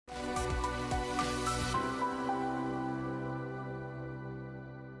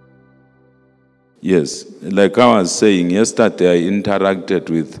Yes, like I was saying, yesterday I interacted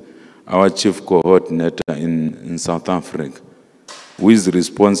with our chief coordinator in South Africa, who is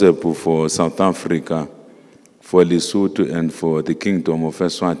responsible for South Africa, for Lesotho, and for the Kingdom of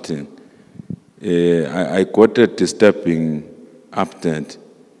Eswatini. I got a disturbing update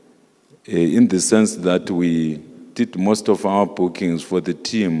in the sense that we did most of our bookings for the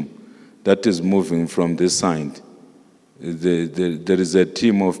team that is moving from this side. There is a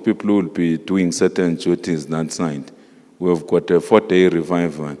team of people who will be doing certain duties that side. We have got a 4-day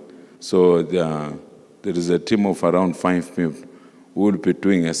revival. So there is a team of around 5 people who will be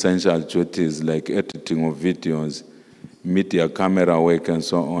doing essential duties like editing of videos, media camera work and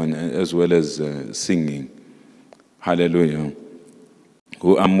so on, as well as singing. Hallelujah.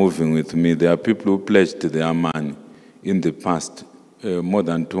 Who are moving with me. There are people who pledged their money in the past, more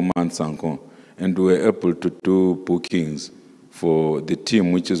than 2 months ago, and we were able to do bookings for the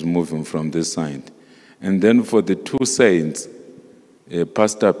team which is moving from this side. And then for the 2 saints,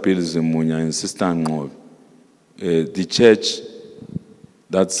 Pastor Bill Zimunya and Sister Ndlovu, the church,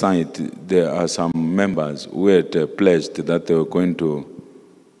 that side, there are some members who had pledged that they were going to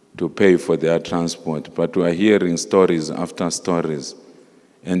pay for their transport, but we are hearing stories after stories.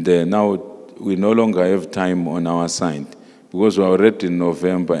 And now we no longer have time on our side because we are already in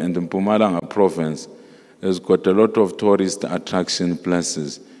November, and the Mpumalanga province has got a lot of tourist attraction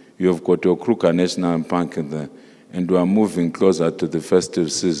places. You have got your Kruger National Park there, and we are moving closer to the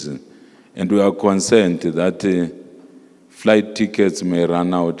festive season. And we are concerned that flight tickets may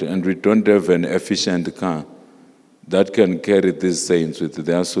run out, and we don't have an efficient car that can carry these saints with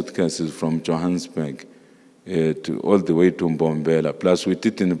their suitcases from Johannesburg all the way to Mbombela. Plus, we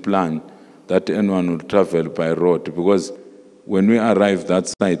didn't plan that anyone will travel by road, because when we arrive that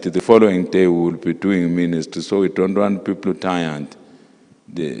site, the following day we will be doing ministry, so we don't want people tired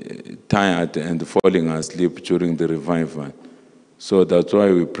and falling asleep during the revival. So that's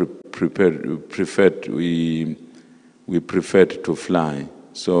why we preferred to fly.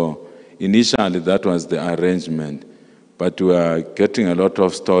 So initially that was the arrangement, but we are getting a lot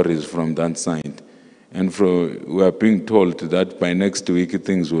of stories from that side. And we are being told that by next week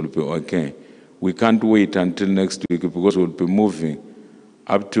things will be okay. We can't wait until next week because we'll be moving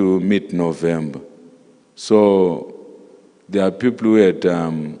up to mid-November. So there are people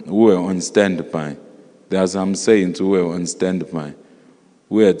who were on standby. There are some saints who were on standby,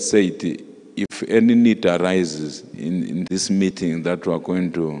 who had said, if any need arises in this meeting that we are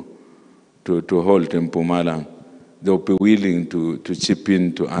going to hold in Mpumalanga, they'll be willing to chip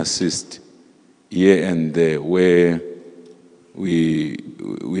in to assist here and there where we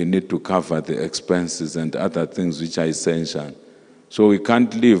need to cover the expenses and other things which are essential. So we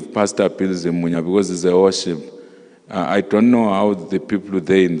can't leave Pastor Bill Zimunya because it's a worship. I don't know how the people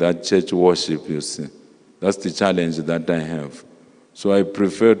there in that church worship, you see. That's the challenge that I have. So I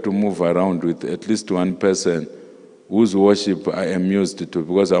prefer to move around with at least one person whose worship I am used to,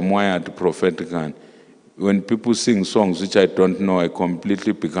 because I'm wired prophetically. When people sing songs which I don't know, I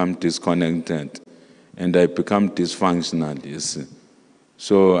completely become disconnected and I become dysfunctional, you see.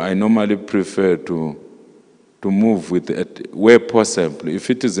 So I normally prefer to move with it where possible. If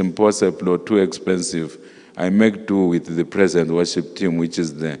it is impossible or too expensive, I make do with the present worship team which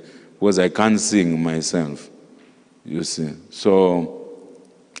is there, because I can't sing myself, you see. So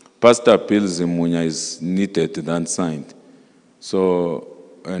Pastor Bill Zimunya is needed that side. So,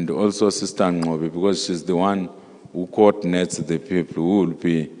 and also Sister Ndlovu, because she's the one who coordinates the people, who will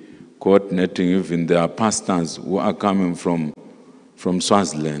be coordinating even their pastors who are coming from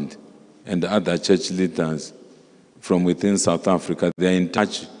Swaziland and other church leaders from within South Africa. They are in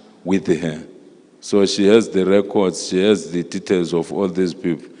touch with her. So she has the records, she has the details of all these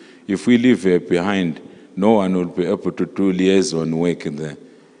people. If we leave her behind, no one will be able to do liaison work there.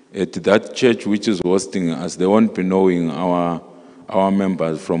 At that church which is hosting us, they won't be knowing our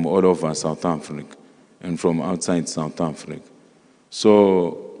members from all over South Africa and from outside South Africa.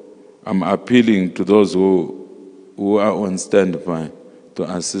 So I'm appealing to those who are on standby to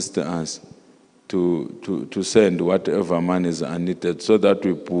assist us to send whatever monies are needed so that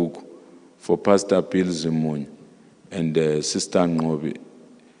we book for Pastor Bill Zimunya and Sister Ndlovu,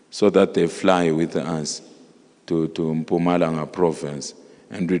 so that they fly with us to Mpumalanga province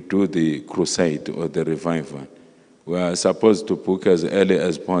and we do the crusade or the revival. We are supposed to book as early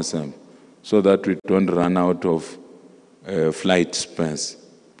as possible so that we don't run out of flight space.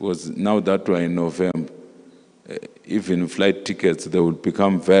 Because now that we're in November, even flight tickets, they will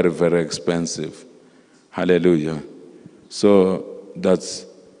become very, very expensive. Hallelujah. So that's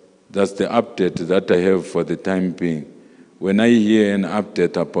the update that I have for the time being. when I hear an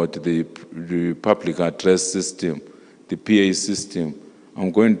update about the public address system, the PA system,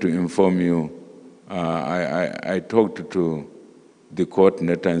 I'm going to inform you. I talked to the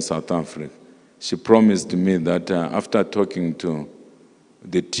coordinator in South Africa. She promised me that after talking to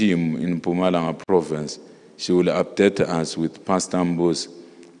the team in Mpumalanga province, she will update us with past Mbos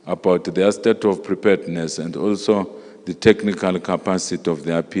about their state of preparedness and also the technical capacity of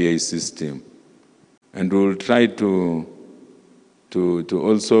their PA system. And we'll try to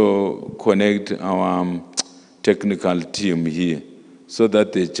also connect our technical team here so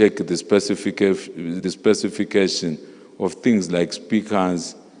that they check the specification of things like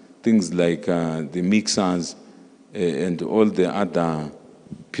speakers, things like the mixers, and all the other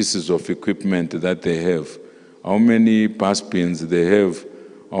pieces of equipment that they have. How many bus pins they have,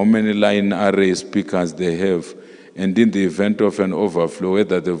 how many line array speakers they have, and in the event of an overflow,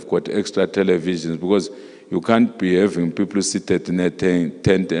 whether they've got extra televisions, because you can't be having people seated in a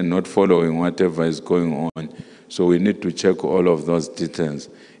tent and not following whatever is going on. So we need to check all of those details.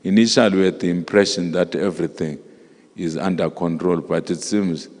 Initially, we had the impression that everything is under control, but it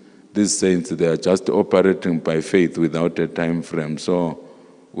seems these saints, they are just operating by faith without a time frame. So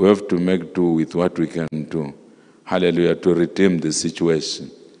we have to make do with what we can do. Hallelujah, to redeem the situation.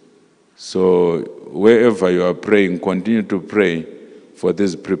 So wherever you are praying, continue to pray for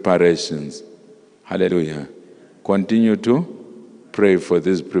these preparations. Hallelujah. Continue to pray for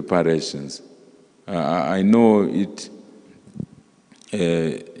these preparations. I know it.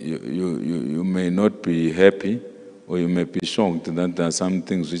 You may not be happy, or you may be shocked that there are some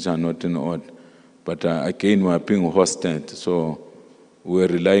things which are not in order. But again, we are being hosted, so we're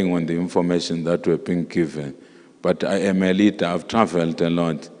relying on the information that we're being given. But I am a leader. I've traveled a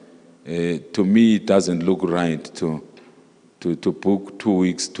lot. To me, it doesn't look right to book 2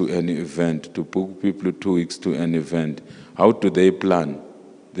 weeks to any event, to book people 2 weeks to an event. How do they plan?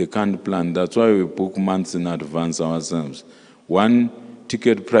 They can't plan. That's why we book months in advance ourselves. One,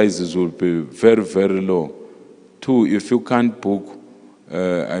 ticket prices will be very, very low. Two, if you can't book,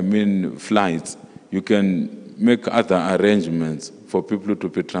 flights, you can make other arrangements for people to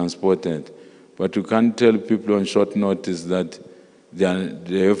be transported. But you can't tell people on short notice that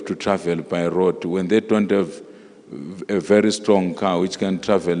they have to travel by road when they don't have a very strong car which can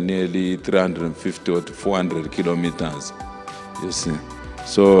travel nearly 350 or 400 kilometers, you see.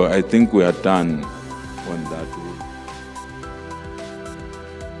 So I think we are done on that.